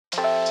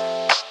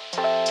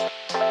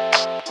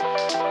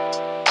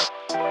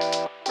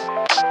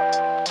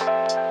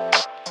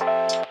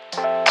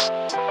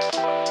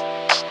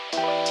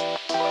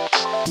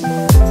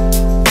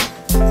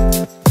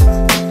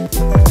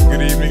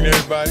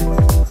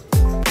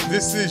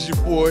This is your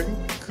boy,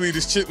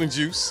 Cletus Chitlin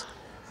Juice.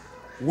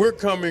 We're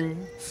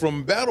coming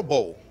from Battle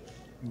Bowl,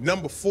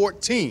 number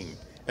 14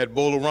 at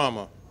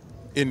Bowlerama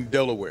in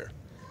Delaware.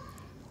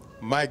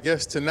 My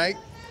guest tonight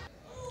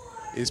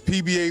is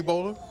PBA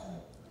bowler,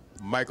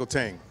 Michael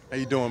Tang. How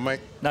you doing, Mike?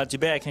 Not too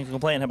bad. Can't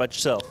complain. How about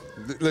yourself?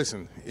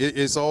 Listen,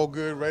 it's all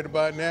good right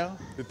about now.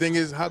 The thing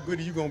is, how good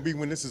are you going to be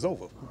when this is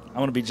over? I'm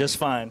going to be just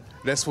fine.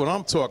 That's what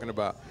I'm talking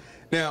about.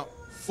 Now,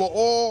 for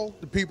all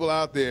the people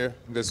out there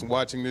that's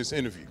watching this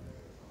interview,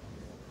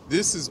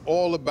 this is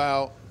all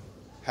about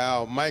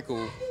how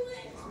Michael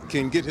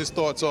can get his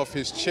thoughts off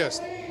his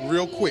chest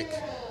real quick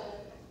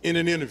in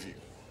an interview.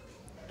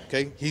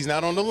 Okay? He's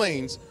not on the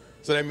lanes,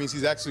 so that means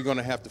he's actually going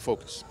to have to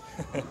focus.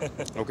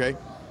 Okay?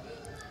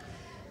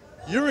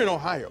 You're in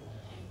Ohio.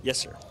 Yes,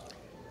 sir.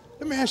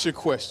 Let me ask you a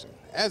question.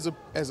 As a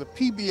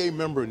PBA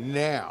member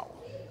now,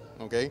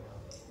 okay,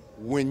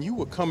 when you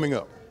were coming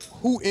up,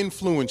 who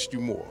influenced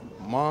you more,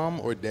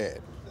 mom or dad?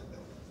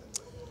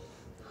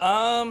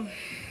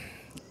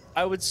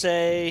 I would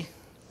say.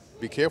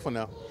 Be careful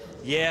now.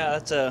 Yeah,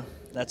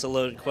 that's a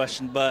loaded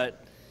question,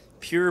 but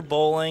pure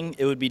bowling,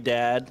 it would be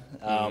Dad.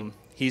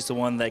 He's the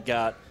one that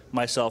got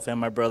myself and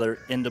my brother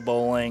into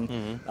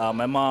bowling.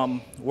 My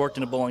mom worked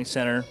in a bowling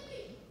center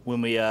when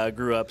we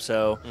grew up,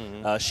 so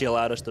she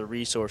allowed us the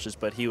resources,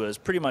 but he was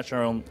pretty much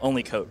our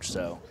only coach,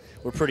 so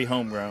we're pretty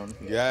homegrown.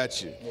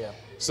 Gotcha. Yeah.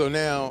 So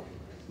now,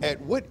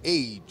 at what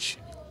age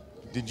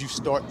did you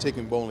start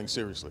taking bowling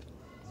seriously?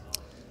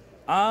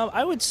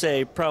 I would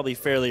say probably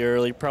fairly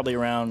early, probably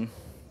around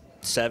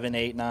 7,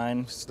 8,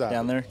 9,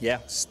 down there.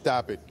 Yeah.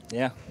 Stop it.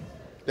 Yeah.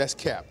 That's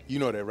cap. You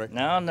know that, right?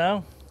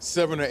 No.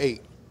 7 or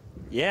 8.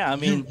 Yeah, I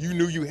mean. You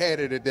knew you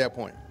had it at that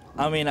point.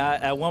 I mean,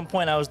 at one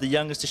point I was the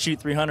youngest to shoot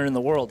 300 in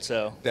the world,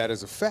 so. That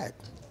is a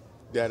fact.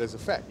 That is a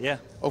fact. Yeah.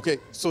 Okay,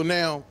 so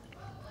now,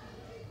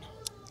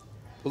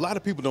 a lot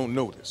of people don't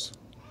know this.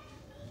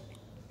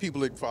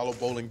 People that follow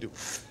bowling do.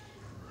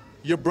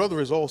 Your brother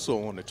is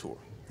also on the tour.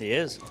 He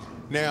is.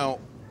 Now,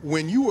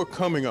 when you were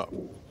coming up,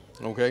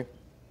 okay,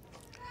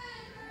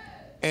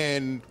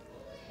 and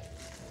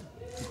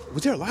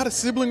was there a lot of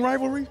sibling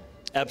rivalry?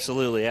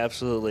 Absolutely,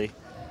 absolutely.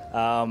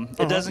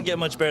 It doesn't get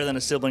much better than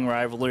a sibling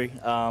rivalry.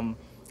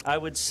 I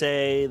would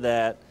say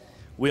that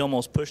we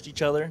almost pushed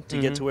each other to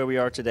get to where we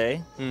are today,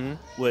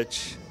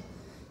 which,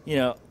 you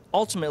know,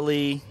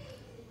 ultimately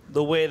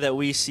the way that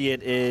we see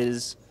it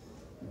is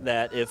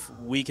that if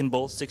we can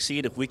both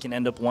succeed, if we can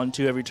end up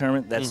 1-2 every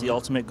tournament, that's the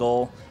ultimate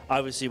goal.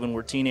 Obviously, when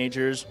we're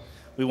teenagers,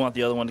 we want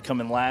the other one to come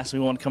in last, we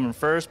want to come in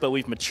first, but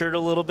we've matured a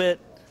little bit.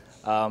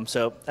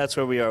 So that's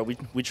where we are.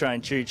 We try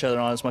and cheer each other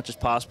on as much as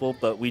possible,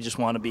 but we just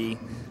want to be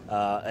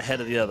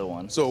ahead of the other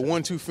one. So a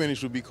 1-2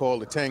 finish would be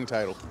called a Tang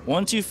title.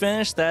 1-2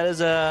 finish,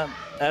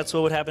 that's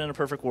what would happen in a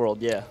perfect world,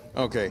 yeah.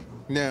 Okay.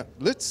 Now,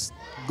 let's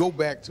go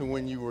back to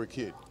when you were a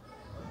kid.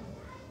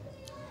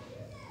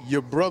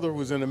 Your brother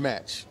was in a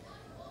match,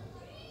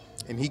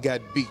 and he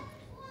got beat.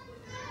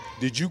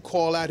 Did you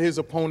call out his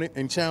opponent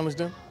and challenge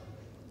them?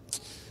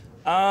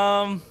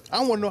 I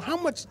want to know, how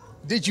much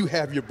did you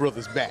have your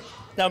brother's back?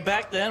 Now,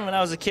 back then, when I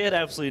was a kid,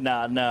 absolutely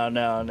not.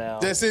 No.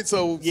 That's it?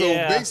 So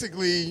Yeah. So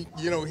basically,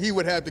 you know, he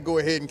would have to go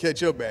ahead and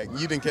catch your back.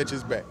 You didn't catch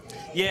his back.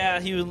 Yeah,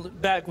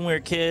 back when we were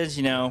kids,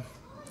 you know,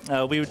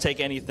 we would take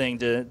anything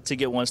to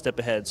get one step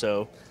ahead.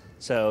 So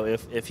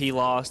if he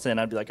lost, then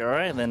I'd be like, all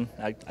right, then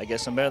I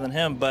guess I'm better than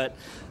him. But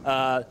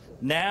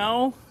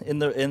now, in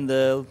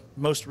the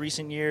most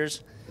recent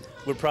years,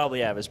 would probably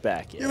have his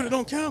back. Yeah, but it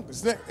don't count.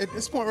 'Cause at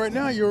this point right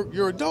now,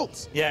 you're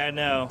adults. Yeah, I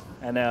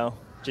know.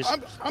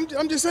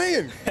 I'm just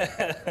saying.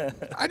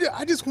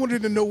 I just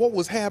wanted to know what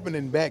was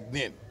happening back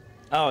then.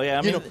 Oh yeah,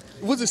 I mean, you know,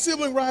 was the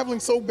sibling rivaling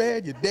so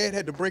bad your dad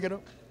had to break it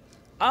up?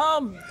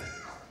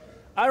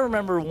 I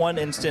remember one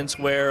instance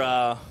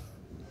where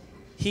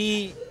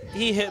he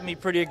hit me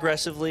pretty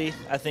aggressively.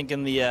 I think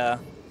in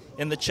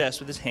the chest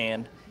with his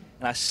hand,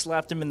 and I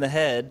slapped him in the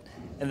head.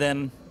 And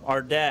then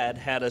our dad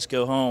had us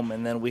go home,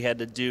 and then we had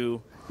to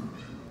do,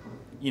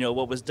 you know,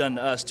 what was done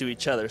to us to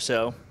each other.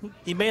 So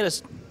he made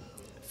us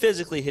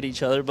physically hit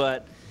each other,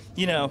 but,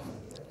 you know,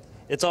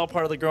 it's all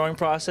part of the growing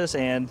process,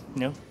 and,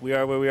 you know, we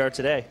are where we are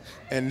today.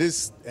 And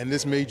this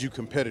made you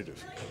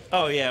competitive.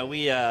 Oh yeah,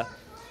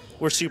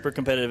 we're super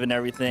competitive in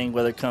everything,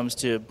 whether it comes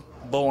to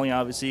bowling,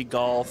 obviously,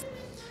 golf,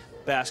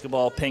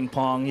 basketball, ping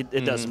pong.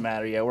 It doesn't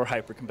matter. Yeah, we're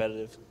hyper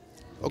competitive.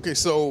 Okay,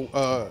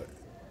 so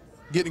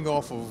getting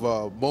off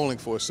of bowling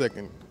for a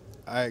second,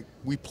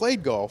 we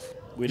played golf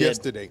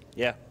yesterday.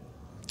 Yeah.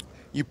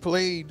 You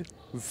played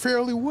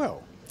fairly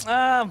well.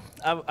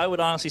 I would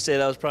honestly say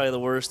that was probably the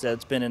worst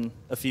that's been in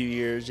a few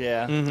years,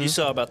 yeah. You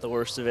saw about the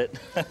worst of it.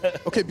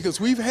 Okay, because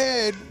we've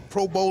had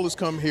pro bowlers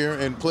come here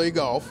and play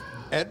golf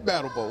at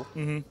Battle Bowl,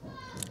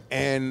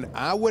 and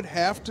I would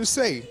have to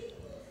say,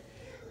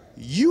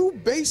 you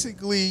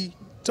basically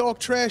talk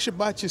trash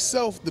about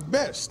yourself the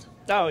best.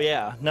 Oh,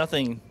 yeah.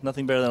 Nothing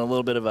better than a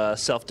little bit of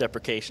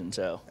self-deprecation,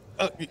 so.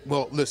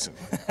 Well, listen,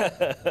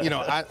 you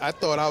know, I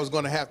thought I was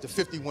going to have to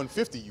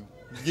 5150 you.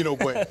 You know,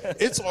 but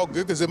it's all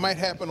good because it might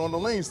happen on the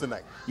lanes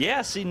tonight.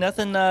 Yeah, see,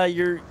 nothing.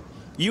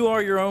 you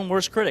are your own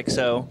worst critic.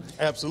 So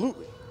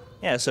Absolutely.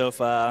 yeah, so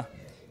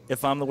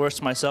if I'm the worst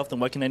to myself, then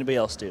what can anybody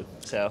else do?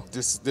 So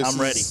I'm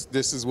ready.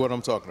 This is what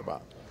I'm talking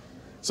about.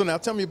 So now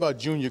tell me about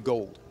Junior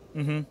Gold.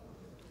 Mm-hmm.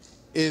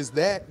 Is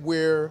that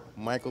where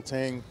Michael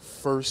Tang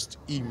first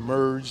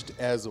emerged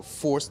as a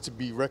force to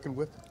be reckoned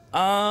with?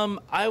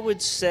 I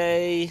would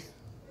say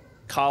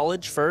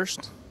college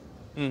first.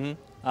 Mm-hmm.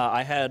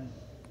 I had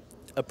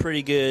a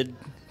pretty good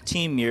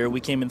team year.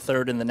 We came in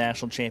third in the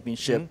national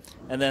championship,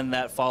 and then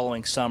that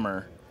following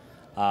summer,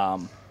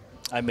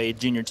 I made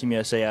Junior Team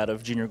USA out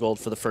of Junior Gold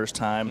for the first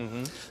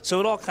time. So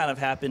it all kind of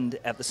happened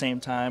at the same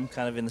time,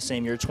 kind of in the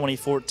same year,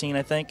 2014,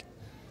 I think.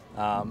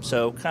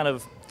 So kind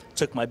of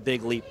took my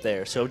big leap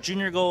there. So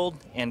Junior Gold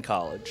and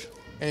college.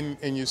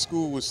 And your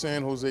school was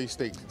San Jose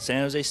State.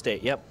 San Jose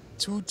State, yep.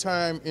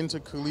 Two-time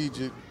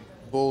intercollegiate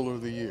bowler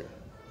of the year.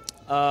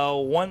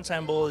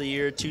 One-time bowler of the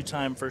year,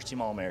 two-time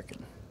first-team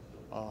All-American.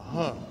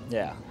 Uh-huh.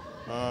 Yeah.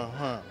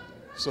 Uh-huh.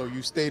 So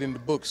you stayed in the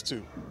books,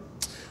 too.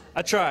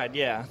 I tried,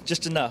 yeah.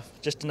 Just enough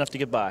to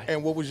get by.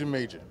 And what was your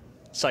major?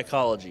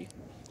 Psychology.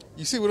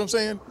 You see what I'm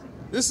saying?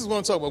 This is what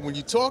I'm talking about. When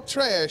you talk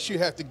trash, you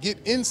have to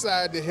get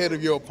inside the head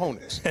of your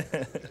opponents.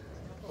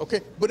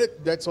 Okay?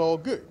 But that's all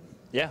good.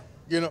 Yeah.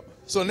 You know?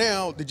 So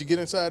now, did you get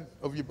inside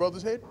of your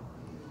brother's head?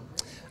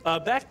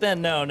 Back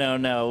then,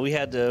 no. We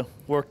had to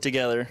work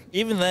together.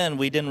 Even then,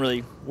 we didn't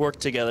really work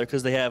together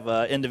because they have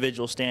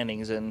individual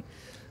standings. And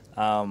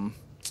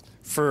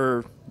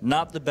for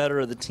not the better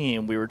of the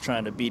team, we were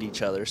trying to beat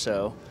each other.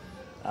 So,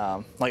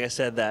 like I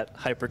said, that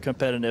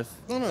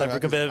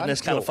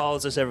hyper-competitiveness kind of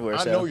follows us everywhere.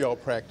 I know y'all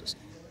practiced.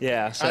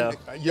 Yeah, so.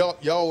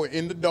 Y'all were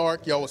in the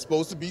dark. Y'all were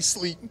supposed to be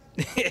sleeping.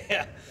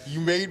 Yeah. You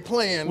made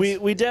plans.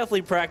 We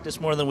definitely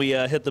practiced more than we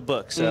hit the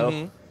book,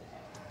 so.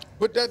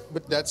 But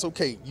that's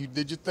okay. You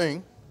did your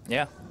thing.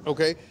 Yeah.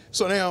 Okay.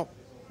 So now,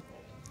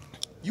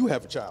 you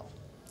have a child.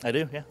 I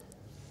do, yeah.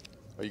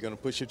 Are you going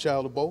to push your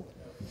child to bowl?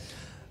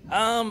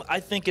 I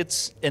think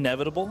it's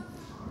inevitable.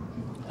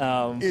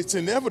 It's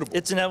inevitable.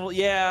 It's inevitable.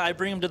 Yeah, I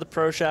bring him to the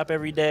pro shop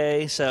every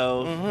day,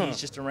 so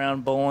he's just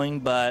around bowling.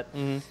 But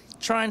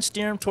try and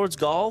steer him towards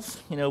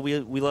golf. You know,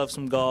 we love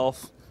some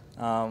golf.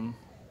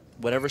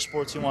 Whatever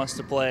sports he wants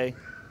to play,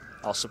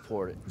 I'll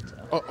support it. So.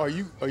 Are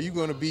you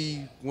going to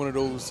be one of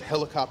those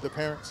helicopter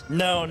parents?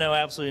 No,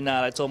 absolutely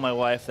not. I told my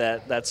wife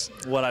that that's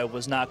what I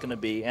was not going to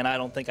be, and I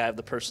don't think I have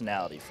the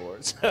personality for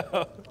it.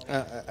 So.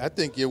 I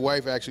think your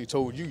wife actually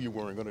told you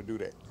weren't going to do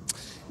that.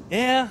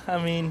 Yeah, I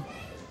mean,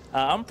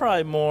 I'm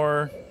probably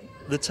more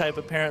the type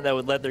of parent that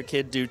would let their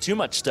kid do too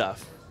much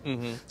stuff.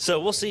 So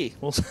we'll see.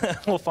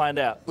 We'll find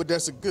out. But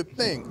that's a good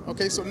thing.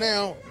 Okay, so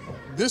now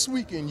this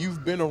weekend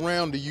you've been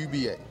around the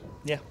UBA.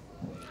 Yeah.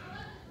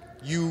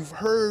 You've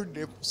heard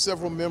that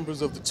several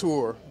members of the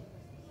tour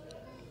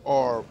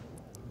are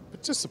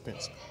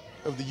participants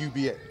of the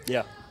UBA.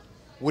 Yeah.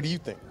 What do you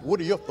think? What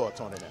are your thoughts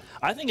on it now?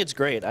 I think it's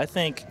great. I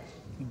think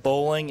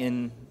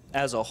bowling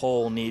as a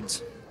whole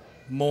needs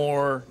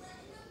more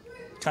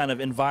kind of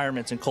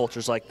environments and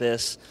cultures like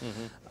this,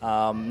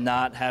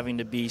 not having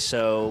to be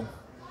so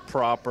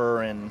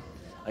proper and,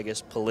 I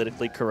guess,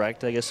 politically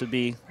correct, I guess would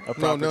be a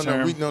proper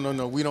term.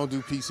 No. We don't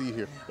do PC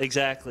here.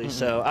 Exactly.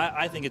 So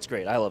I think it's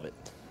great. I love it.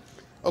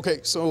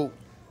 Okay, so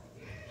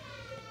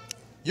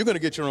you're going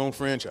to get your own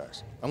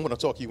franchise. I'm going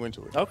to talk you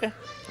into it. Okay.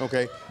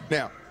 Okay.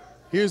 Now,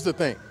 here's the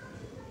thing.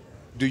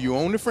 Do you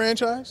own the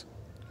franchise?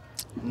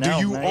 No,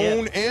 do you not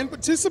own yet. and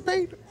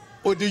participate?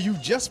 Or do you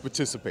just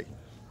participate?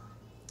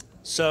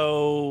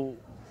 So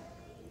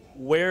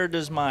where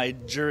does my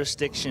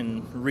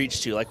jurisdiction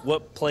reach to? Like,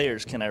 what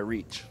players can I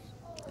reach?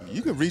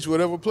 You can reach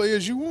whatever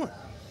players you want.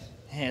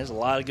 Man, there's a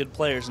lot of good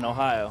players in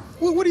Ohio.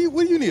 Well, what do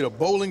you need, a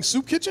bowling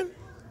soup kitchen?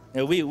 You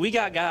know, we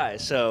got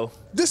guys, so.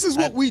 This is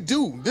what we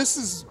do. This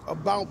is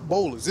about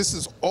bowlers. This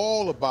is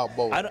all about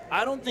bowling.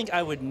 I don't think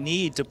I would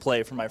need to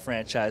play for my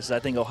franchise. I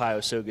think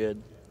Ohio's so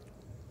good.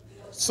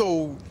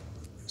 So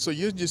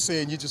you're just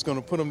saying you're just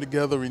going to put them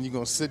together and you're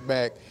going to sit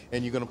back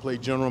and you're going to play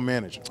general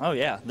manager. Oh,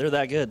 yeah, they're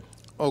that good.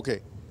 Okay.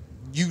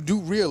 You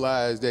do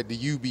realize that the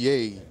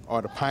UBA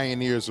are the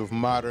pioneers of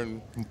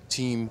modern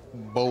team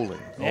bowling,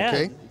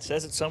 okay? Yeah, it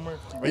says it somewhere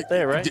right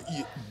there, right?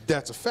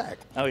 That's a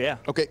fact. Oh, yeah.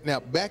 Okay,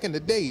 now back in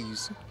the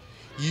days,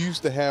 you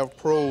used to have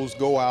pros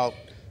go out,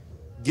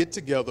 get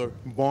together,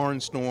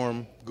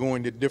 barnstorm,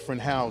 going to different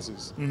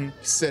houses,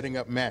 setting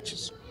up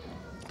matches,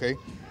 okay?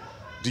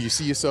 Do you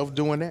see yourself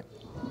doing that?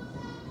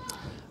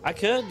 I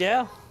could,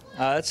 yeah.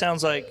 That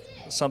sounds like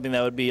something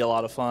that would be a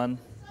lot of fun.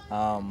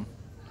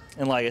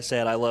 And like I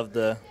said, I love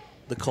the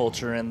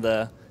culture and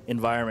the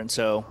environment,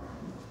 so.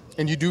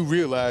 And you do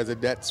realize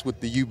that that's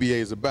what the UBA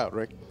is about,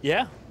 right?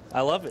 Yeah,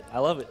 I love it. I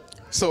love it.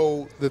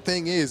 So the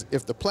thing is,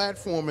 if the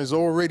platform is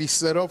already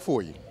set up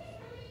for you,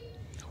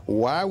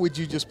 why would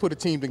you just put a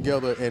team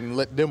together and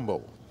let them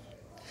bowl?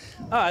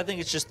 I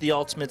think it's just the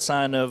ultimate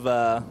sign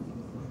of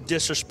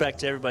disrespect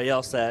to everybody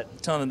else,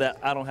 that telling them that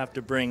I don't have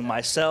to bring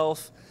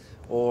myself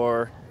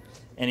or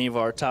any of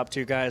our top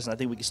tier guys, and I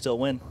think we can still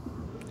win.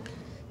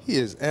 He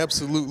is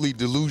absolutely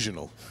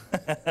delusional.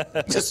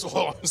 That's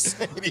all I'm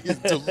saying. He is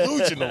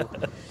delusional.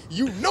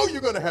 You know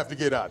you're going to have to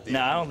get out there.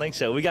 No, I don't think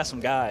so. We got some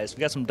guys.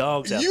 We got some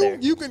dogs out there.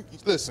 You can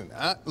listen.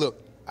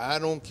 Look, I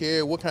don't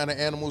care what kind of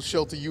animal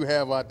shelter you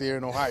have out there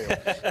in Ohio.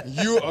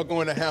 You are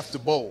going to have to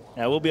bowl.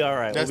 Yeah, we'll be all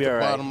right. That's we'll be the all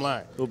right. bottom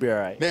line. We'll be all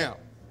right. Now,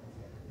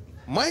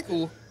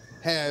 Michael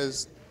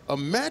has a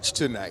match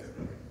tonight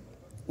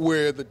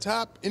where the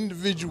top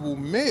individual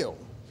male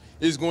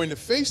is going to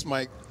face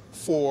Mike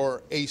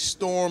for a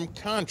Storm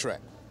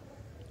contract.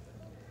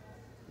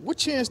 What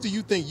chance do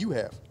you think you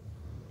have?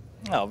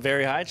 Oh,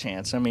 very high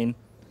chance. I mean,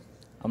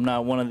 I'm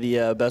not one of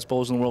the best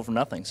bowlers in the world for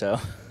nothing, so.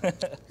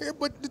 Yeah,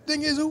 but the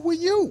thing is, who are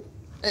you?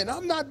 And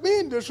I'm not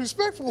being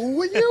disrespectful.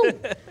 Who are you?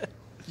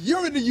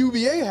 You're in the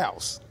UBA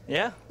house.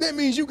 Yeah. That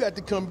means you got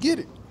to come get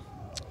it.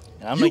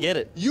 And I'm going to get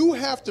it. You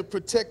have to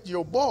protect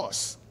your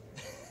boss.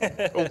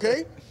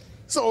 Okay?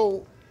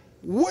 So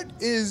what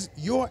is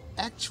your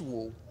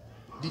actual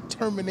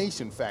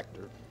determination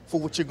factor for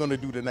what you're going to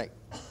do tonight?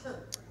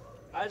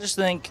 I just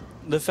think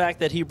the fact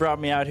that he brought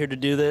me out here to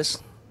do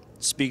this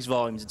speaks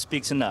volumes. It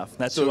speaks enough.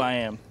 That's who I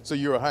am. So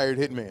you're a hired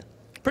hitman?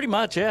 Pretty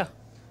much, yeah.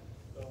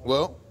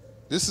 Well,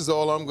 this is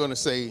all I'm going to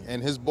say,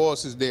 and his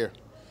boss is there.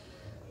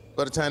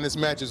 By the time this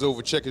match is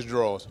over, check his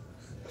drawers.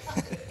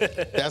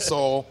 That's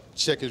all.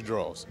 Check his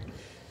drawers.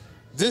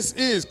 This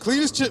is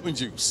Cletus Chipman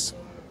Juice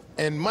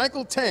and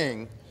Michael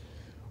Tang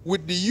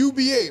with the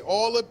UBA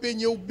all up in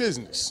your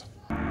business.